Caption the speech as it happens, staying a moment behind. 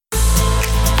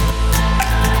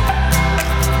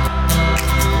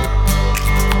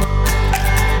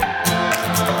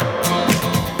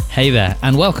Hey there,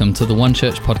 and welcome to the One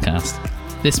Church podcast.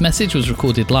 This message was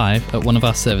recorded live at one of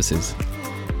our services.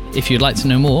 If you'd like to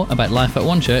know more about life at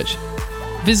One Church,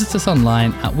 visit us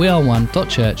online at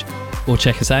weareone.church or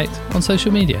check us out on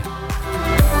social media.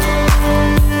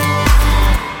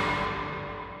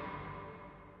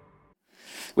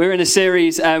 We're in a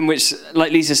series which,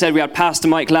 like Lisa said, we had Pastor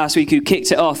Mike last week who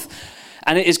kicked it off,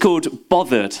 and it is called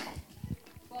Bothered.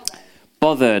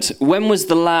 Bothered. When was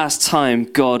the last time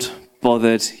God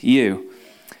bothered you?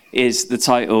 Is the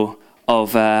title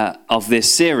of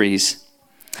this series.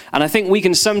 And I think we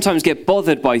can sometimes get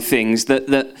bothered by things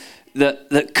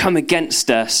that come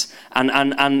against us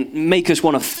and make us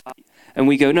want to fight. And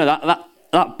we go, no,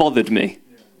 that bothered me.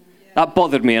 That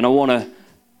bothered me, and I want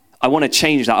to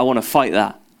change that. I want to fight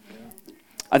that.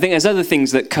 I think there's other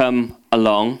things that come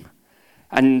along,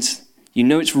 and you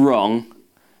know it's wrong,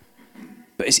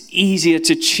 but it's easier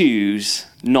to choose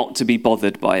not to be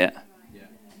bothered by it.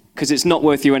 Because it's not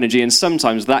worth your energy, and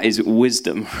sometimes that is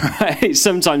wisdom, right?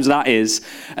 Sometimes that is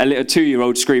a little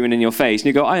 2-year-old screaming in your face, and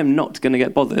you go, I am not going to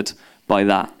get bothered by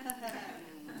that.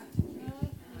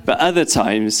 But other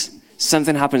times,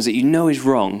 something happens that you know is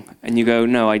wrong, and you go,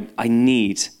 no, I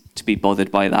need to be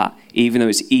bothered by that, even though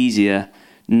it's easier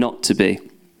not to be.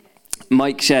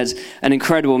 Mike shares an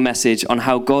incredible message on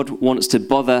how God wants to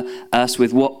bother us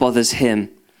with what bothers him.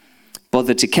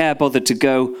 Bothered to care, bothered to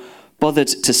go, bothered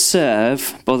to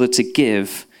serve, bothered to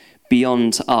give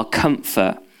beyond our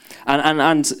comfort.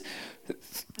 And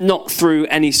not through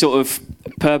any sort of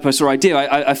purpose or idea.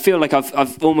 I feel like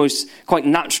I've almost quite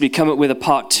naturally come up with a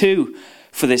part 2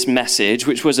 for this message,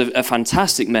 which was a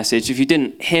fantastic message. If you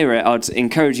didn't hear it, I'd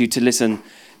encourage you to listen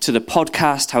to the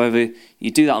podcast. However,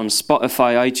 you do that on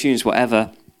Spotify, iTunes,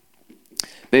 whatever.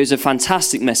 But it was a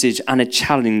fantastic message and a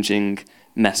challenging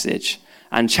message.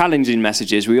 And challenging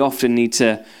messages we often need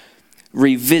to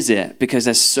revisit because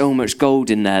there's so much gold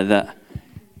in there that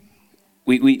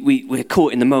we're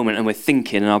caught in the moment and we're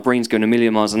thinking and our brain's going a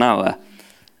million miles an hour.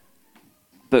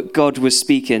 But God was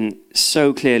speaking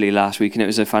so clearly last week, and it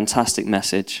was a fantastic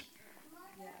message.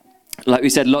 Like we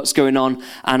said, lots going on,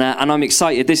 and I'm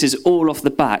excited. This is all off the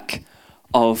back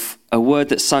of a word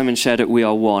that Simon shared at We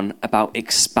Are One about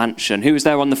expansion. Who was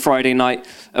there on the Friday night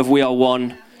of We Are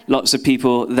One? Lots of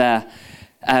people there.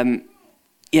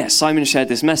 Simon shared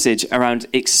this message around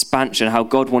expansion, how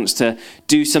God wants to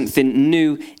do something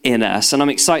new in us. And I'm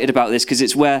excited about this because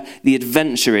it's where the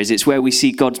adventure is. It's where we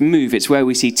see God move. It's where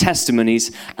we see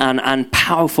testimonies and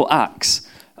powerful acts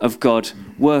of God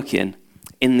working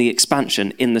in the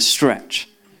expansion, in the stretch.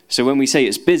 So when we say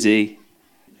it's busy,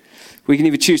 we can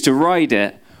either choose to ride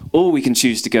it, or we can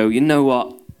choose to go, you know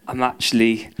what, I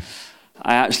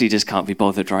actually just can't be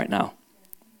bothered right now.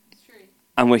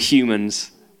 And we're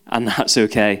humans, and that's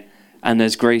okay. And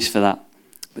there's grace for that.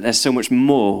 But there's so much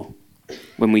more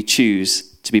when we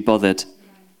choose to be bothered.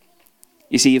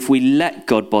 You see, if we let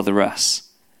God bother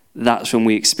us, that's when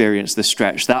we experience the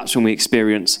stretch. That's when we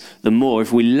experience the more.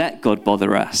 If we let God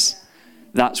bother us,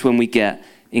 that's when we get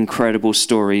incredible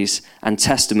stories and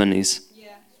testimonies.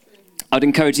 Yeah, I'd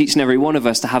encourage each and every one of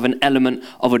us to have an element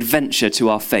of adventure to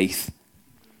our faith.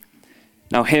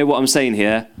 Now, hear what I'm saying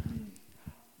here.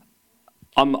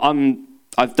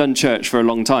 I've done church for a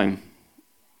long time.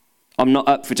 I'm not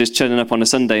up for just chilling up on a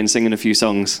Sunday and singing a few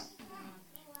songs.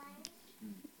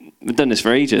 I've done this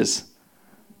for ages.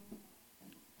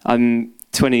 I'm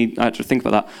 20, I have to think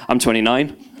about that. I'm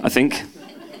 29, I think.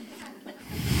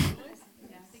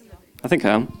 I think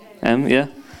I am. Yeah.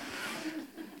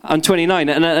 I'm 29,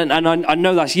 and I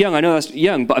know that's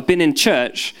young, but I've been in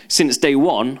church since day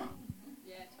one,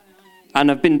 and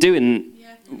I've been doing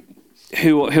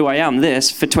who I am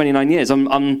for 29 years.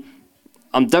 I'm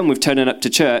done with turning up to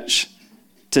church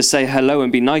to say hello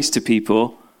and be nice to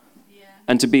people,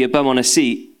 and to be a bum on a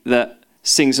seat that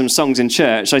sings some songs in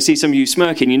church. I see some of you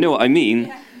smirking. You know what I mean?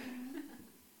 Yeah.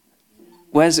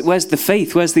 Where's the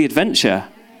faith? Where's the adventure?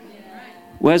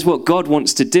 Where's what God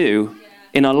wants to do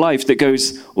in our life that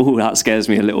goes, oh, that scares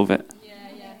me a little bit.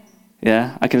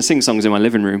 Yeah, I can sing songs in my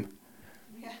living room.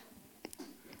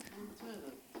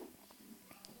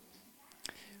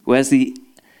 Where's the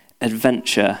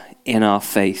adventure in our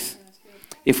faith?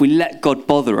 If we let God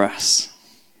bother us,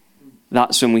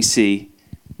 that's when we see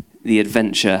the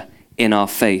adventure in our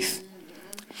faith.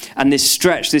 And this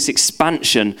stretch, this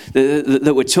expansion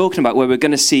that we're talking about, where we're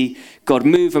going to see God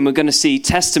move and we're going to see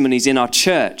testimonies in our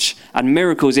church and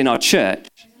miracles in our church,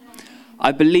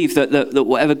 I believe that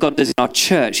whatever God does in our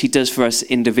church, he does for us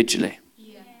individually.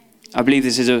 I believe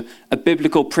this is a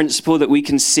biblical principle that we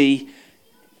can see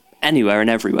anywhere and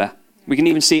everywhere. We can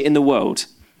even see it in the world.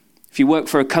 If you work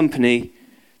for a company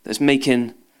that's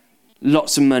making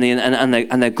lots of money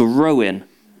and they're growing,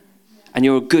 and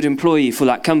you're a good employee for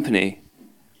that company,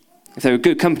 if they're a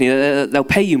good company, they'll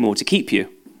pay you more to keep you.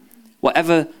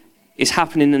 Whatever is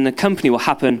happening in the company will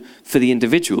happen for the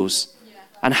individuals.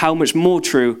 And how much more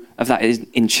true of that is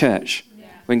in church.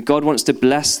 When God wants to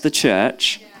bless the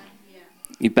church,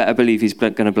 you better believe he's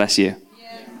going to bless you.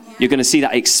 You're going to see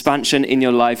that expansion in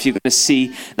your life. You're going to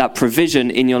see that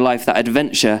provision in your life, that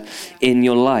adventure in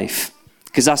your life.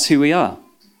 Because that's who we are.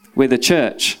 We're the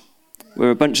church.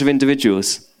 We're a bunch of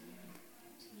individuals.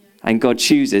 And God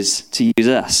chooses to use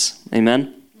us.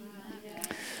 Amen?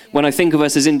 When I think of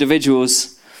us as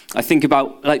individuals, I think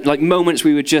about like moments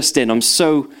we were just in. I'm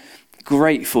so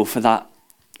grateful for that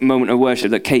moment of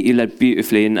worship that Kate, you led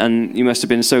beautifully. And you must have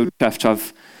been so chuffed to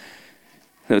have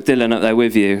Dylan up there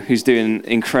with you, who's doing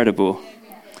incredible.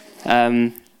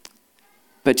 But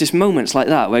just moments like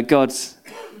that where God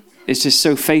is just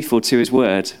so faithful to his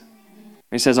word.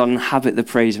 He says, I'll inhabit the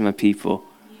praise of my people.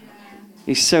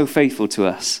 He's so faithful to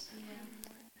us.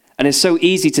 And it's so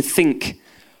easy to think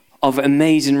of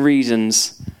amazing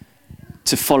reasons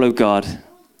to follow God.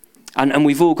 And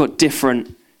we've all got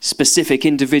different, specific,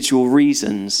 individual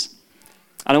reasons.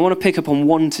 And I want to pick up on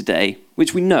one today,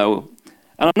 which we know,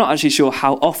 and I'm not actually sure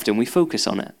how often we focus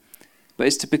on it, but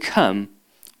it's to become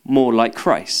more like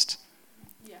Christ.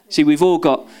 See, we've all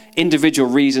got individual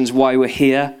reasons why we're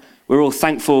here. We're all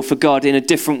thankful for God in a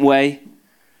different way.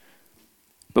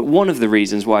 But one of the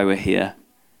reasons why we're here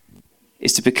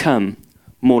is to become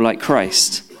more like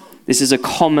Christ. This is a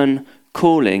common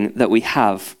calling that we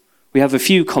have. We have a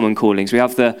few common callings. We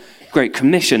have the Great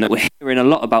Commission that we're hearing a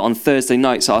lot about on Thursday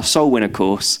nights at our Soul Winner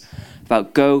course,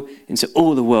 about go into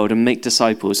all the world and make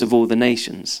disciples of all the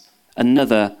nations.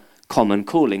 Another common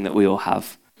calling that we all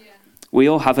have. We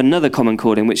all have another common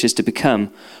calling, which is to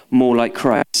become more like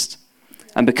Christ.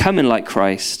 And becoming like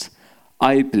Christ,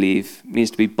 I believe,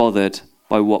 means to be bothered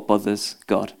by what bothers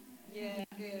God.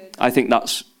 I think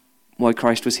that's why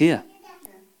Christ was here.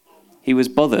 He was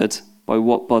bothered by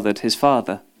what bothered his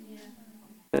Father.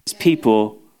 His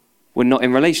people were not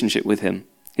in relationship with him.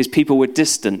 His people were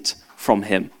distant from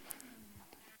him.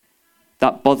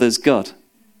 That bothers God.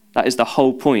 That is the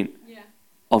whole point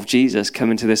of Jesus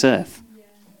coming to this earth.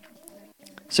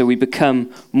 So we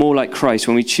become more like Christ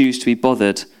when we choose to be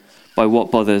bothered by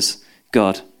what bothers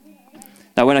God.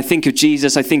 Now, when I think of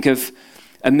Jesus, I think of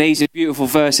amazing, beautiful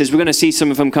verses. We're going to see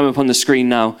some of them come up on the screen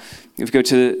now. If we go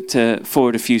to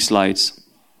forward a few slides.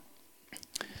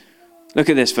 Look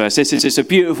at this verse. This is just a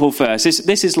beautiful verse.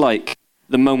 This is like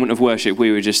the moment of worship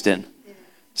we were just in.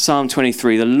 Psalm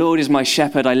 23, the Lord is my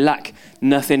shepherd, I lack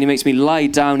nothing. He makes me lie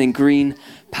down in green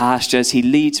pastures. He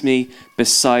leads me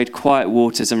beside quiet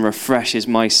waters and refreshes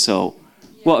my soul.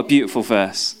 What a beautiful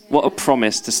verse. What a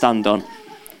promise to stand on.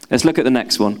 Let's look at the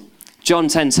next one. John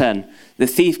 10:10. The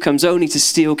thief comes only to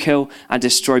steal, kill, and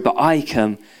destroy, but I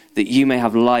come that you may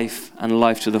have life and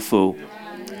life to the full.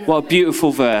 What a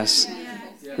beautiful verse.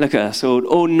 Look at us,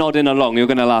 all nodding along. You're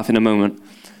going to laugh in a moment.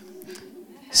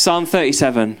 Psalm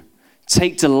 37.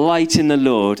 Take delight in the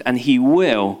Lord, and he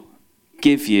will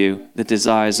give you the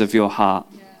desires of your heart.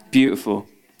 Beautiful.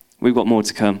 We've got more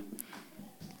to come.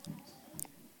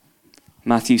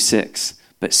 Matthew 6.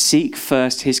 But seek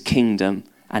first his kingdom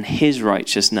and his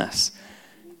righteousness,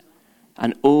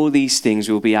 and all these things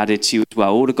will be added to you as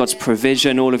well. All of God's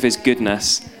provision, all of his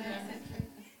goodness.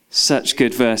 Such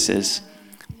good verses.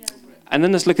 And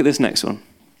then let's look at this next one.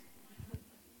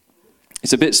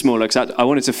 It's a bit smaller because I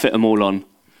wanted to fit them all on.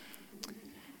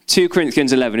 2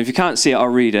 Corinthians 11. If you can't see it, I'll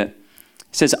read it. It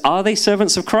says, are they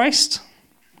servants of Christ?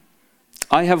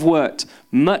 I have worked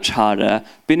much harder,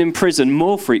 been in prison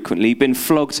more frequently, been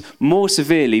flogged more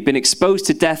severely, been exposed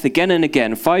to death again and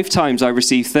again. 5 times I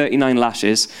received 39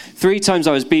 lashes. 3 times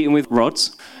I was beaten with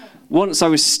rods. Once I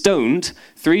was stoned.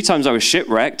 3 times I was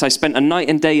shipwrecked. I spent a night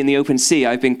and day in the open sea.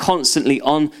 I've been constantly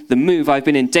on the move. I've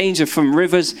been in danger from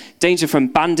rivers, danger from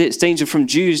bandits, danger from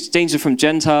Jews, danger from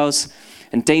Gentiles,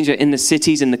 and danger in the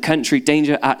cities, in the country,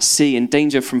 danger at sea, and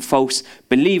danger from false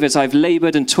believers. I've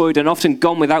labored and toiled and often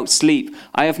gone without sleep.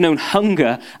 I have known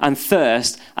hunger and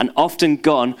thirst and often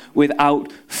gone without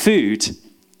food.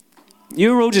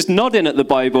 You were all just nodding at the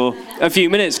Bible a few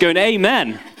minutes going,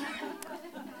 amen.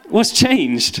 What's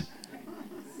changed?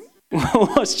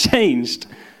 What's changed?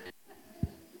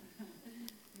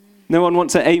 No one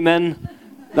wants to amen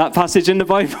that passage in the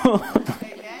Bible?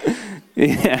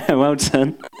 Yeah, well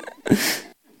done.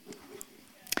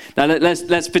 Now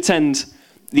let's pretend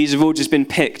these have all just been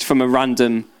picked from a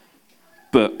random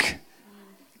book.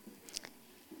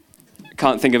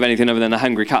 Can't think of anything other than a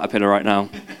Hungry Caterpillar right now.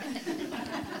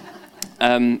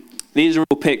 These are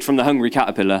all picked from the Hungry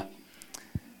Caterpillar.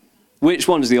 Which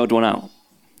one's the odd one out?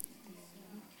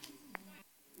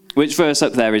 Which verse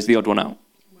up there is the odd one out?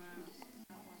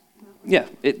 Yeah,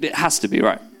 it has to be,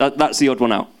 right. That's the odd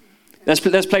one out. Let's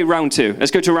play round 2.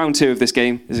 Let's go to round 2 of this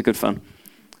game. This is good fun.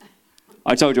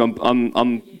 I told you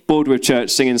I'm bored with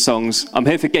church singing songs. I'm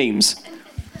here for games.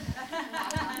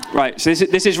 Right, so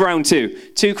this is round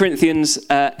 2. 2 Corinthians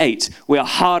 8. We are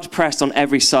hard pressed on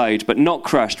every side, but not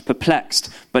crushed, perplexed,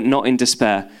 but not in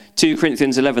despair. 2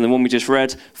 Corinthians 11, the one we just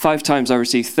read. 5 times I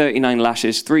received 39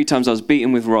 lashes. 3 times I was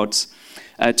beaten with rods.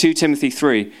 2 Timothy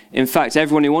 3. In fact,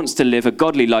 everyone who wants to live a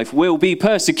godly life will be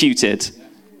persecuted.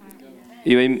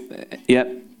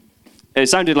 Yep. It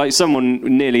sounded like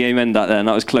someone nearly amened that then.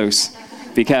 That was close.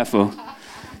 Be careful.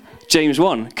 James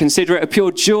 1. Consider it a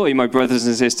pure joy, my brothers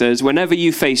and sisters, whenever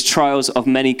you face trials of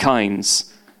many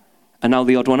kinds. And now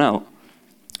the odd one out.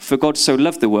 For God so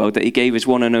loved the world that he gave his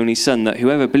one and only Son, that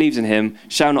whoever believes in him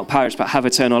shall not perish but have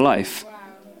eternal life. Wow.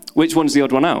 Which one's the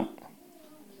odd one out?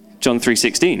 John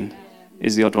 3:16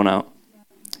 is the odd one out.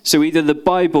 So either the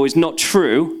Bible is not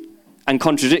true and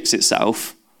contradicts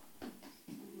itself,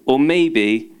 or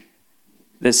maybe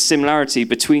there's similarity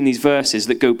between these verses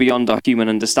that go beyond our human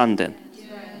understanding.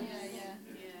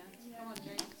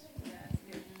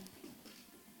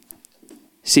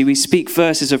 See, we speak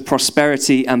verses of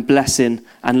prosperity and blessing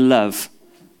and love.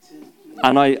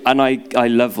 And I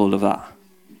love all of that.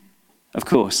 Of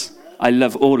course, I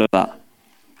love all of that.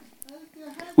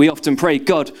 We often pray,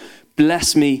 God,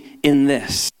 bless me in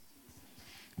this.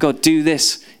 God, do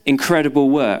this incredible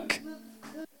work.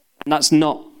 And that's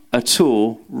not at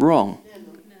all wrong.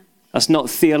 That's not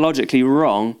theologically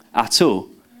wrong at all.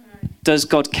 Does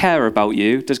God care about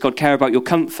you? Does God care about your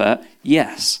comfort?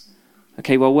 Yes.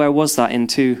 Okay, well, where was that in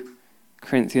 2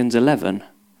 Corinthians 11?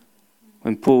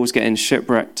 When Paul was getting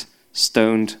shipwrecked,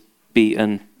 stoned,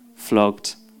 beaten,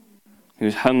 flogged. He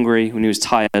was hungry, when he was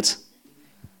tired.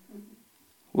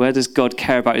 Where does God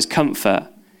care about his comfort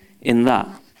in that?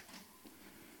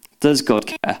 Does God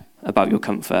care about your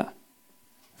comfort?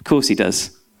 Of course he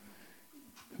does.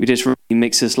 He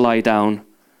makes us lie down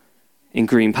in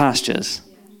green pastures.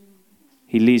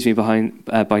 He leads me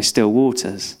by still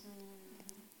waters.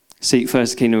 Seek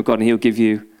first the kingdom of God and he'll give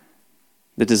you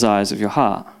the desires of your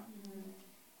heart.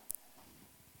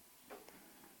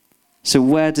 So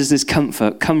where does this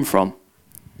comfort come from?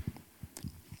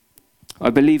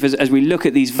 I believe as we look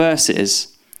at these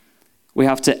verses, we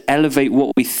have to elevate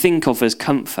what we think of as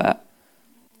comfort.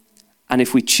 And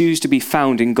if we choose to be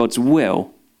found in God's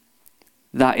will,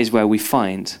 that is where we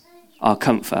find our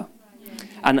comfort.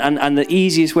 And the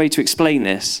easiest way to explain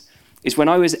this is when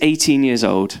I was 18 years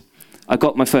old, I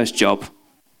got my first job.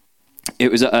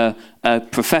 It was at a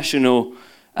professional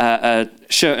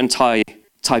shirt and tie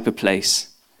type of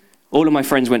place. All of my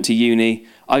friends went to uni.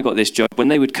 I got this job. When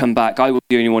they would come back, I was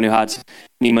the only one who had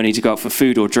any money to go out for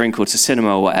food or drink or to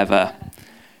cinema or whatever.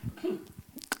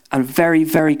 And very,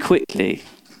 very quickly,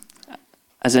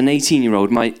 as an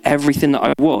 18-year-old, everything that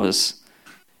I was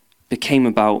became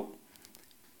about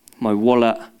my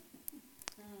wallet,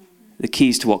 the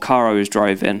keys to what car I was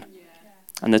driving,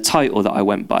 and the title that I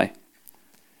went by.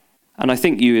 And I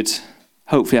think you would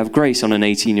hopefully have grace on an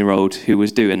 18-year-old who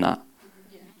was doing that.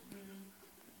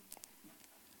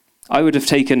 I would have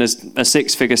taken a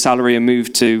 6-figure salary and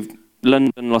moved to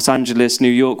London, Los Angeles, New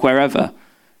York, wherever.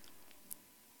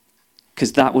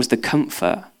 Because that was the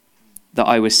comfort that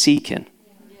I was seeking.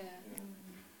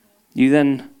 You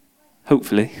then,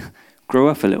 hopefully, grow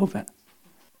up a little bit.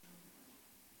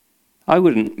 I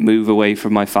wouldn't move away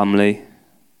from my family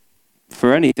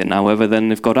for anything now, other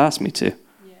than if God asked me to.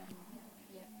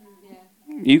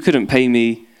 You couldn't pay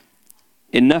me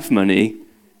enough money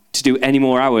to do any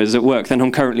more hours at work than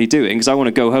I'm currently doing because I want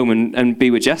to go home and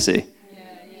be with Jesse.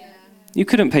 You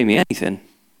couldn't pay me anything.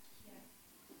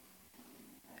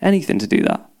 Anything to do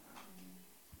that.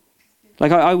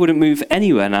 Like I wouldn't move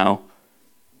anywhere now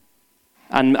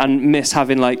and miss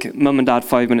having like mum and dad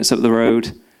 5 minutes up the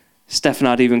road. Steph and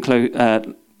Dad even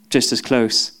just as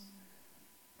close.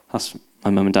 That's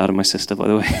my mum and dad and my sister, by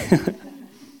the way.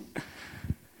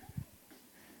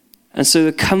 And so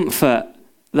the comfort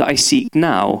that I seek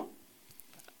now,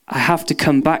 I have to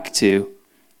come back to,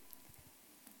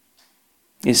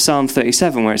 is Psalm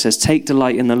 37, where it says, "Take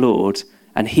delight in the Lord,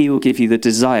 and he will give you the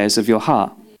desires of your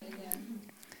heart."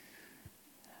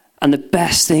 And the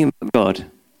best thing about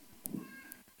God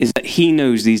is that he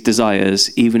knows these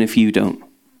desires even if you don't.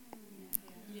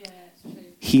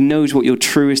 He knows what your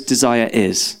truest desire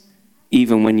is,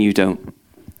 even when you don't.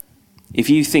 If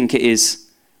you think it is,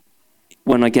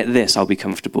 when I get this, I'll be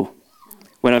comfortable.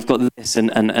 When I've got this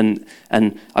and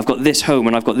I've got this home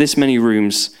and I've got this many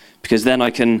rooms, because then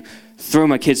I can throw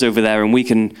my kids over there and we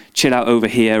can chill out over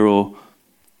here, or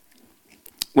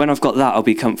when I've got that, I'll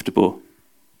be comfortable.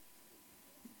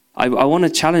 I want to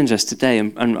challenge us today,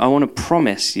 and I want to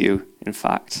promise you, in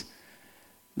fact,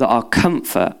 that our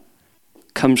comfort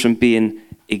comes from being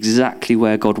exactly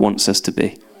where God wants us to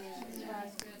be.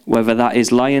 Whether that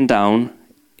is lying down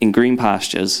in green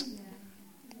pastures,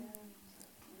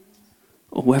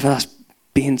 or whether that's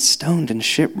being stoned and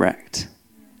shipwrecked.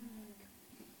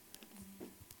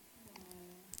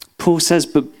 Paul says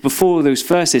before those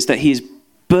verses that he is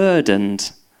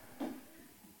burdened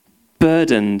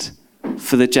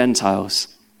for the Gentiles.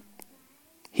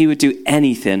 He would do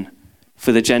anything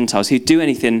for the Gentiles. He'd do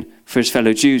anything for his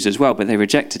fellow Jews as well, but they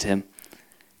rejected him.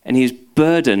 And he was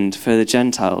burdened for the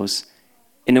Gentiles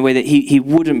in a way that he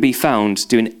wouldn't be found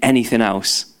doing anything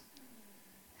else.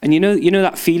 And you know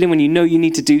that feeling when you know you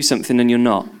need to do something and you're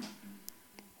not?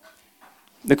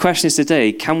 The question is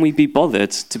today, can we be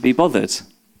bothered to be bothered?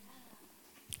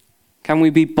 Can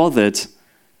we be bothered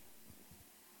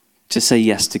to say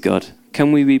yes to God?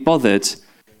 Can we be bothered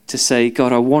to say,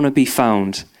 God, I want to be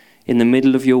found in the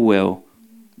middle of your will,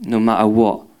 no matter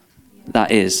what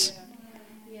that is?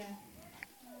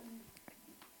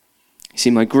 You see,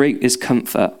 my greatest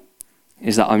comfort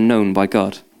is that I'm known by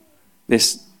God.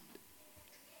 This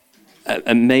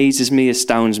amazes me,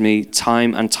 astounds me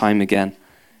time and time again.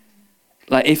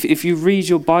 Like if you read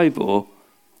your Bible,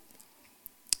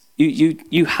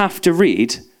 you have to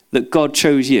read that God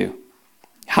chose you.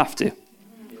 Have to.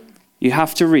 You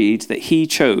have to read that he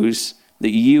chose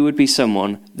that you would be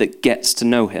someone that gets to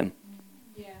know him.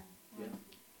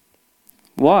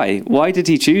 Why? Why did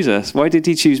he choose us? Why did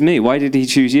he choose me? Why did he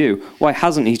choose you? Why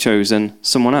hasn't he chosen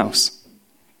someone else?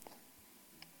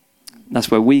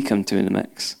 That's where we come to in the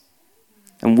mix.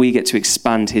 And we get to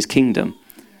expand his kingdom.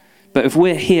 But if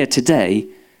we're here today,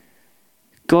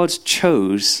 God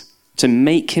chose to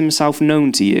make himself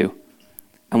known to you,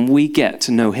 and we get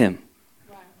to know him.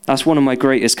 That's one of my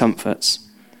greatest comforts.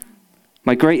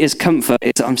 My greatest comfort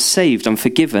is that I'm saved, I'm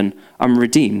forgiven, I'm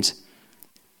redeemed.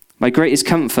 My greatest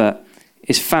comfort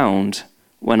is found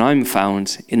when I'm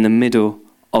found in the middle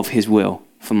of his will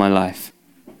for my life.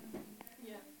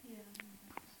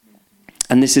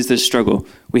 And this is the struggle.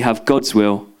 We have God's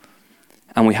will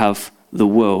and we have the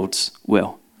world's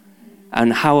will.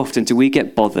 And how often do we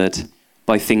get bothered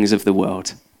by things of the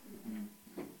world?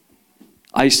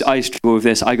 I struggle with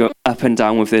this. I go up and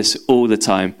down with this all the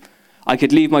time. I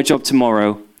could leave my job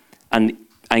tomorrow and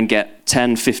get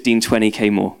 10, 15,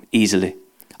 20k more easily.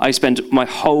 I spend my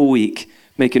whole week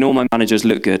making all my managers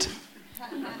look good.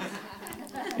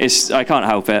 I can't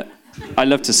help it. I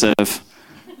love to serve.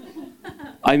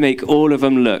 I make all of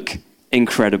them look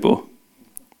incredible.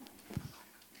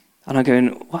 And I'm going,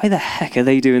 why the heck are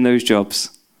they doing those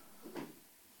jobs?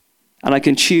 And I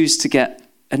can choose to get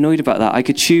annoyed about that. I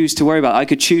could choose to worry about it. I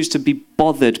could choose to be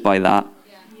bothered by that.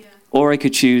 Or I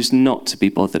could choose not to be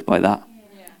bothered by that.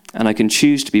 And I can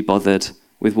choose to be bothered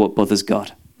with what bothers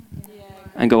God.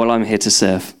 And go, well, I'm here to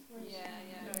serve.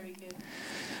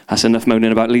 That's enough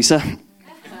moaning about Lisa.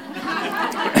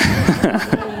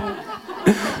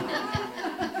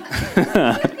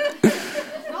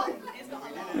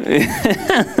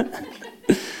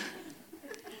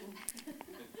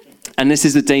 And this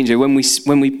is the danger when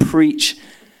we preach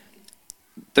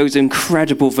those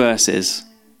incredible verses,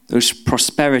 those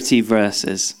prosperity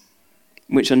verses,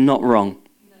 which are not wrong.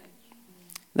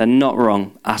 They're not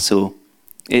wrong at all.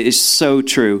 It is so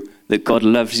true that God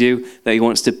loves you, that he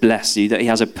wants to bless you, that he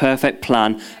has a perfect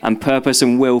plan and purpose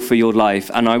and will for your life,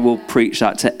 and I will preach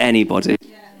that to anybody.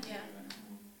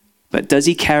 But does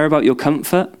he care about your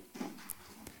comfort?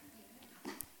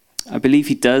 I believe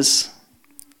he does.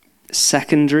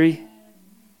 Secondary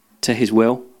to his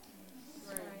will.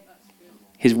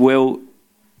 His will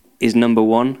is number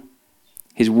one.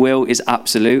 His will is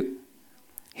absolute.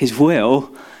 His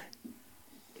will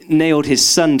nailed his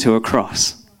son to a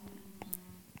cross.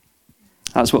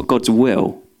 That's what God's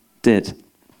will did.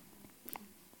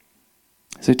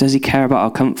 So does he care about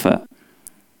our comfort?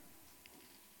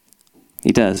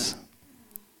 He does.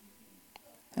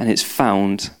 And it's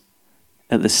found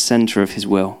at the center of his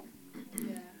will.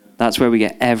 That's where we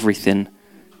get everything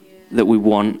that we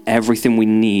want, everything we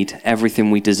need,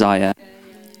 everything we desire,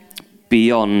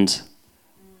 beyond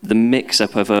the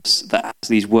mix-up of us that has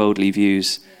these worldly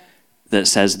views that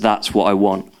says, that's what I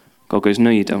want. God goes, no,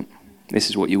 you don't. This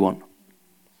is what you want.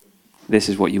 This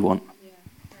is what you want.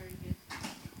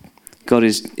 God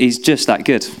he's just that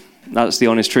good. That's the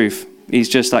honest truth. He's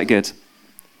just that good.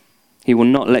 He will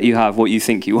not let you have what you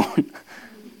think you want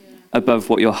above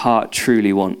what your heart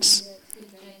truly wants.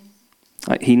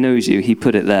 Like, he knows you. He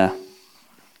put it there.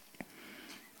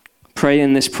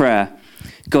 Praying this prayer,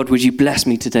 God, would you bless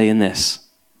me today in this,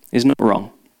 is not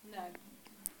wrong. No.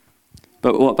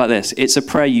 But what about this? It's a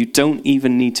prayer you don't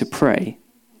even need to pray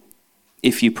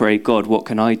if you pray, God, what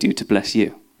can I do to bless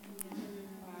you?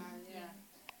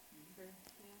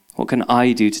 What can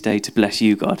I do today to bless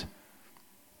you, God?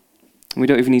 We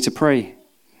don't even need to pray,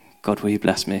 God, will you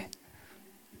bless me?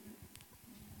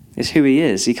 It's who he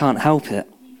is. He can't help it.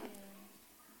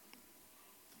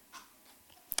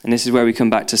 And this is where we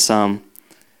come back to Psalm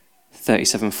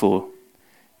 37:4.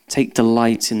 Take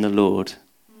delight in the Lord,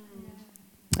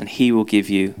 and he will give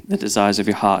you the desires of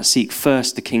your heart. Seek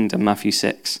first the kingdom, Matthew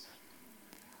 6,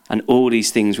 and all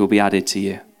these things will be added to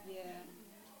you. Yeah.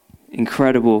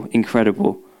 Incredible,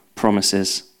 incredible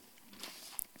promises.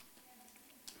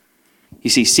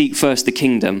 You see, seek first the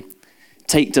kingdom.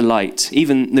 Take delight.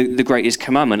 Even the greatest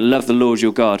commandment, love the Lord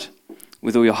your God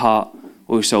with all your heart,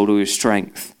 all your soul, all your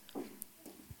strength.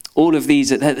 All of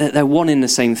these, they're one in the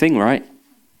same thing, right?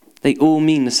 They all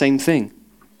mean the same thing.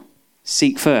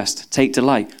 Seek first, take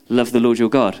delight, love the Lord your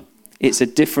God. It's a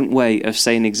different way of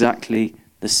saying exactly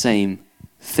the same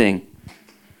thing.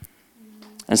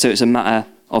 And so it's a matter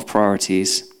of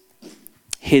priorities.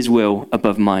 His will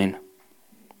above mine.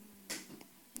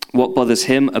 What bothers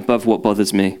him above what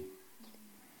bothers me.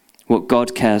 What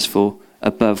God cares for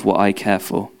above what I care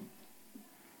for.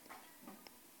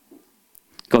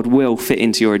 God will fit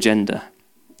into your agenda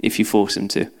if you force him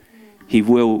to. He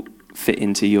will fit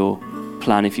into your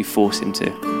plan if you force him to.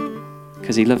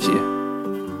 Because he loves you.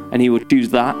 And he will choose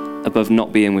that above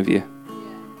not being with you.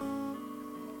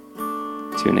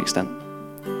 To an extent.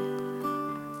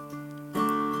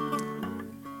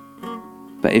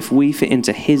 But if we fit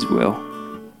into his will,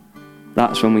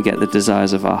 that's when we get the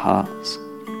desires of our hearts.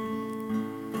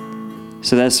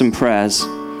 So there's some prayers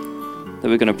that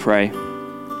we're going to pray.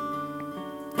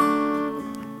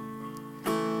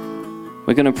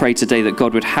 We're going to pray today that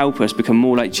God would help us become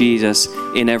more like Jesus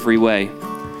in every way.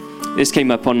 This came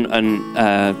up on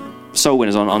Soul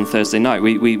Winners on Thursday night.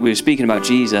 We were speaking about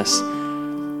Jesus,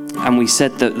 and we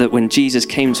said that when Jesus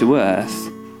came to earth,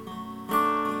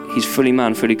 he's fully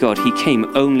man, fully God. He came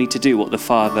only to do what the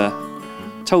Father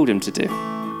told him to do.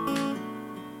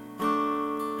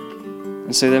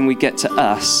 And so then we get to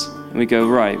us and we go,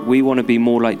 right, we want to be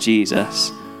more like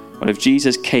Jesus. Well, if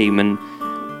Jesus came, and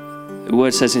the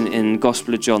word says in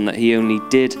Gospel of John that he only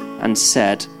did and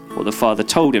said what the Father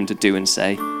told him to do and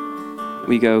say,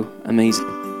 we go, amazing.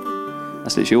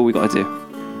 That's literally all we got to do.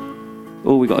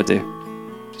 All we got to do.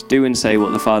 Just do and say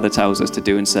what the Father tells us to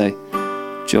do and say.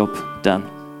 Job done.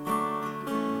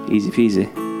 Easy peasy.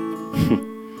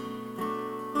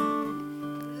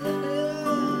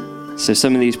 So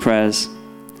some of these prayers,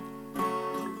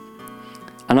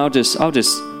 and I'll just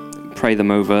pray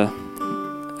them over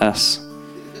us.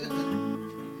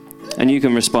 And you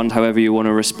can respond however you want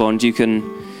to respond. You can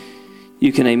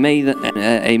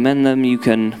amen them, you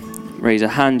can raise a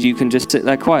hand, you can just sit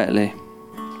there quietly.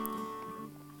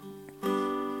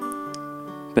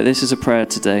 But this is a prayer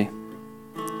today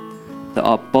that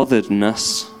our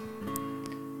botheredness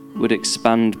would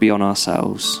expand beyond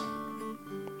ourselves.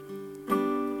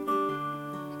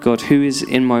 God, who is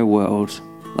in my world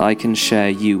that I can share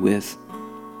you with?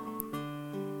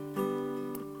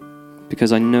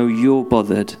 Because I know you're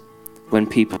bothered when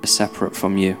people are separate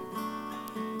from you.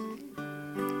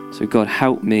 So God,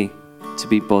 help me to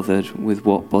be bothered with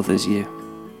what bothers you.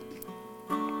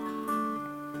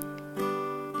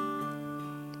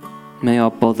 May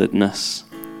our botheredness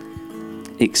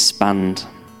expand.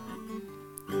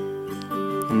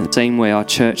 In the same way our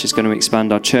church is going to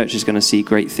expand, our church is going to see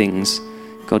great things.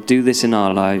 God, do this in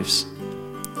our lives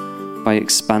by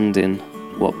expanding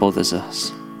what bothers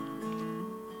us.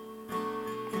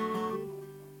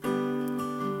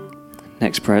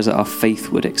 Next prayer is that our faith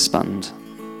would expand.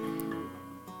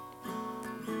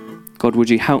 God, would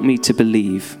you help me to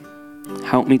believe?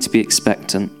 Help me to be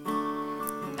expectant.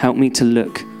 Help me to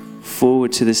look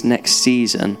forward to this next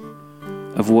season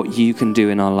of what you can do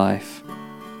in our life.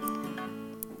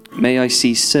 May I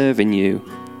see serving you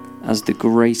as the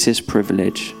greatest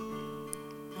privilege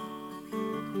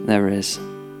there is.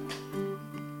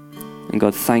 And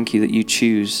God, thank you that you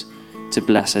choose to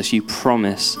bless us. You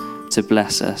promise to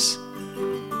bless us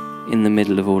in the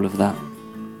middle of all of that.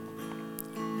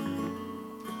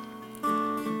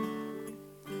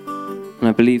 And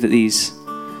I believe that these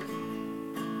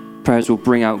prayers will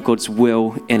bring out God's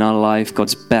will in our life,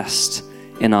 God's best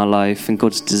in our life, and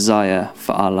God's desire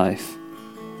for our life.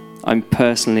 My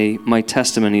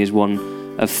testimony is one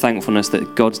of thankfulness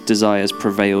that God's desires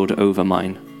prevailed over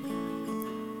mine.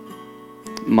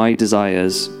 My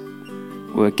desires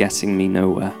were getting me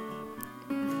nowhere.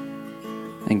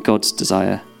 and God's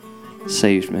desire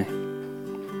saved me.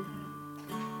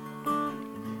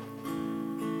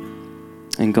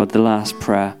 And God, the last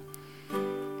prayer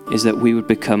is that we would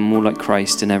become more like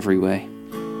Christ in every way.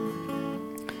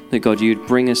 That God, you'd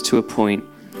bring us to a point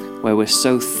where we're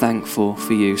so thankful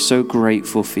for you, so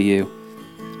grateful for you,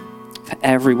 for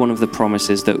every one of the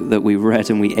promises that we read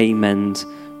and we amened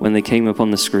when they came up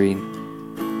on the screen.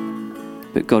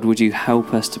 But God, would you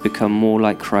help us to become more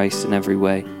like Christ in every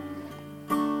way?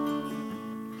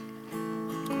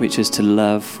 Which is to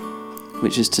love,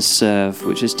 which is to serve,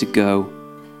 which is to go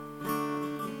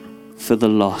for the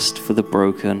lost, for the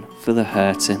broken, for the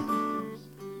hurting.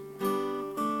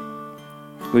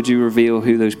 Would you reveal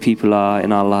who those people are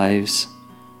in our lives?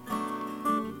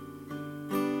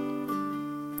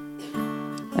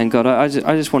 And God, I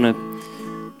just want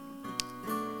to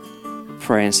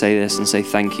pray and say this and say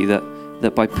thank you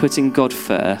that by putting God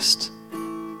first,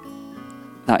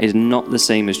 that is not the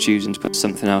same as choosing to put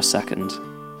something else second.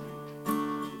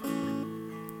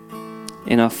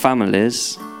 In our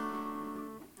families,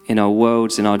 in our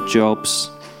worlds, in our jobs,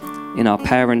 in our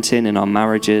parenting, in our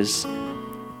marriages,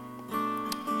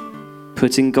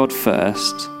 putting God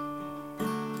first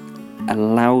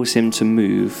allows him to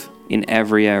move in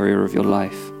every area of your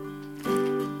life.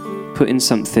 Putting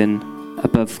something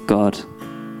above God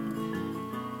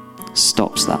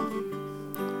stops that.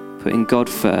 Putting God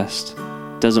first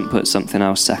doesn't put something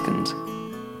else second.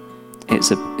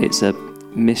 It's a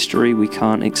mystery we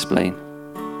can't explain.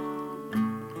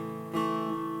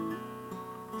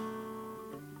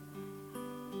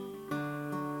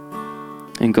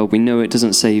 And God, we know it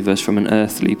doesn't save us from an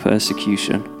earthly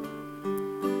persecution,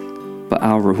 but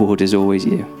our reward is always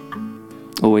you.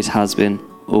 Always has been,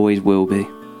 always will be.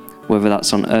 Whether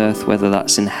that's on earth, whether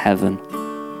that's in heaven.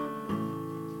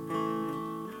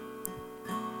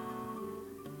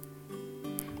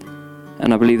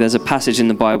 And I believe there's a passage in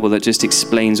the Bible that just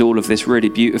explains all of this really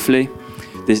beautifully.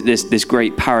 This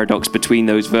great paradox between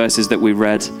those verses that we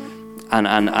read and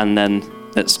then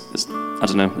let's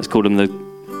call them the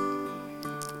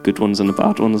good ones and the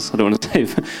bad ones. I don't want to say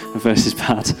a verse is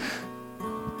bad.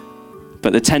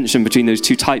 But the tension between those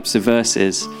two types of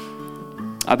verses,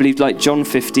 I believe like John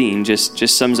 15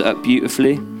 just sums it up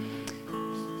beautifully.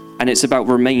 And it's about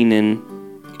remaining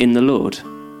in the Lord.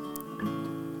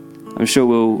 I'm sure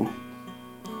we'll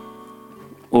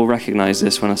all recognize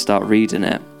this when I start reading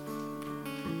it.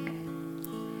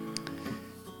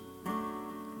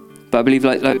 But I believe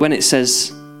like when it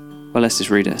says, well, let's just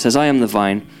read it. It says, I am the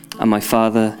vine, and my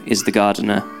Father is the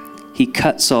gardener. He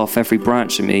cuts off every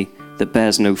branch of me that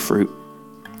bears no fruit.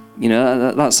 You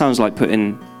know, that sounds like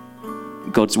putting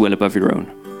God's will above your own.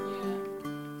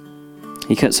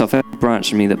 He cuts off every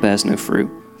branch of me that bears no fruit.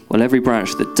 Well, every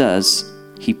branch that does,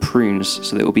 he prunes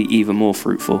so that it will be even more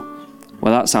fruitful.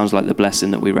 Well, that sounds like the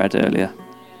blessing that we read earlier.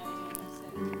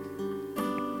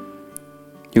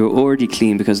 You are already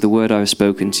clean because the word I have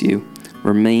spoken to you.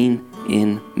 Remain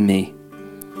in me,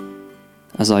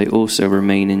 as I also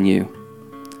remain in you.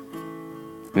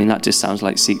 I mean, that just sounds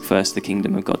like seek first the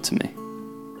kingdom of God to me.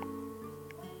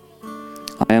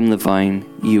 I am the vine,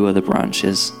 you are the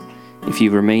branches. If you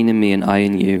remain in me and I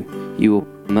in you, you will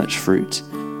bear much fruit.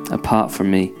 Apart from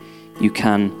me, you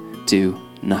can do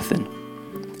nothing.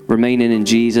 Remaining in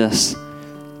Jesus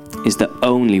is the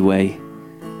only way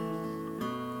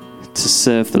to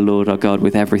serve the Lord our God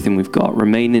with everything we've got.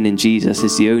 Remaining in Jesus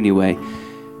is the only way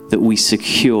that we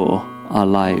secure our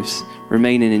lives.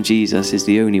 Remaining in Jesus is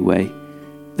the only way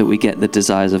that we get the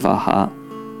desires of our heart.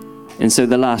 And so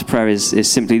the last prayer is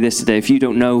simply this today. If you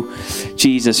don't know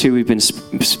Jesus, who we've been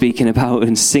speaking about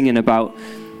and singing about,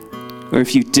 or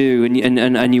if you do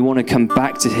and you want to come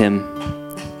back to him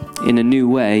in a new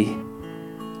way,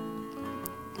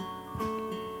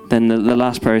 then the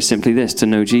last prayer is simply this, to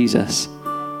know Jesus.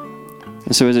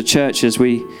 And so as a church, as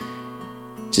we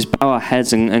just bow our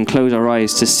heads and close our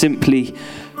eyes to simply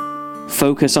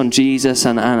focus on Jesus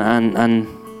and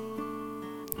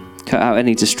cut out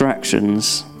any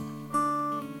distractions.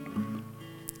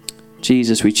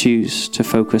 Jesus, we choose to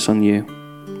focus on you.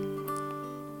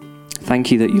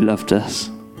 Thank you that you loved us.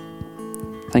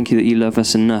 Thank you that you love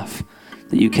us enough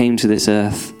that you came to this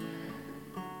earth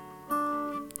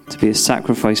to be a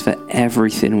sacrifice for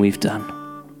everything we've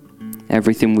done,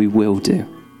 everything we will do.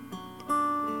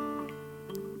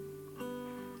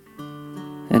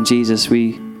 And Jesus,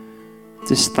 we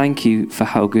just thank you for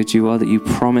how good you are, that you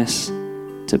promise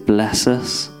to bless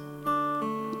us.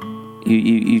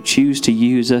 You choose to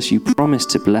use us, you promise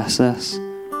to bless us,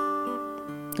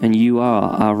 and you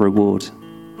are our reward.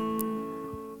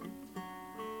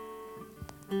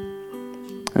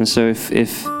 And so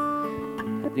if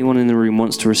anyone in the room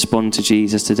wants to respond to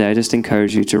Jesus today, I just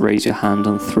encourage you to raise your hand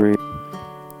on 3.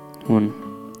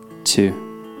 1,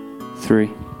 2,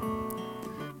 3.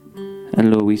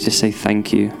 And Lord, we just say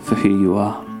thank you for who you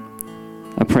are.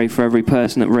 I pray for every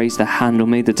person that raised their hand or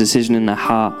made the decision in their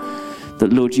heart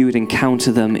that, Lord, you would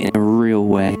encounter them in a real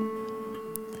way.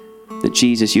 That,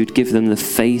 Jesus, you would give them the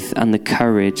faith and the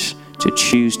courage to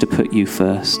choose to put you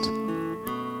first.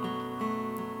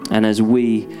 And as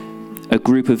we, a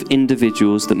group of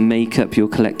individuals that make up your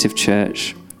collective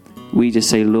church, we just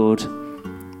say, Lord,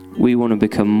 we want to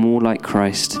become more like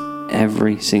Christ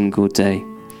every single day.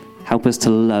 Help us to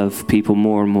love people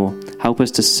more and more. Help us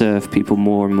to serve people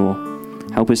more and more.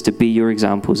 Help us to be your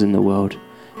examples in the world.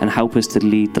 And help us to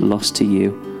lead the lost to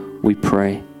you, we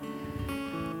pray.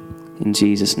 In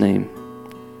Jesus' name,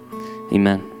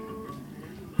 amen.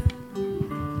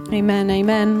 Amen,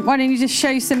 amen. Why don't you just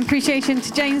show some appreciation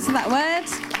to James for that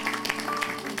word?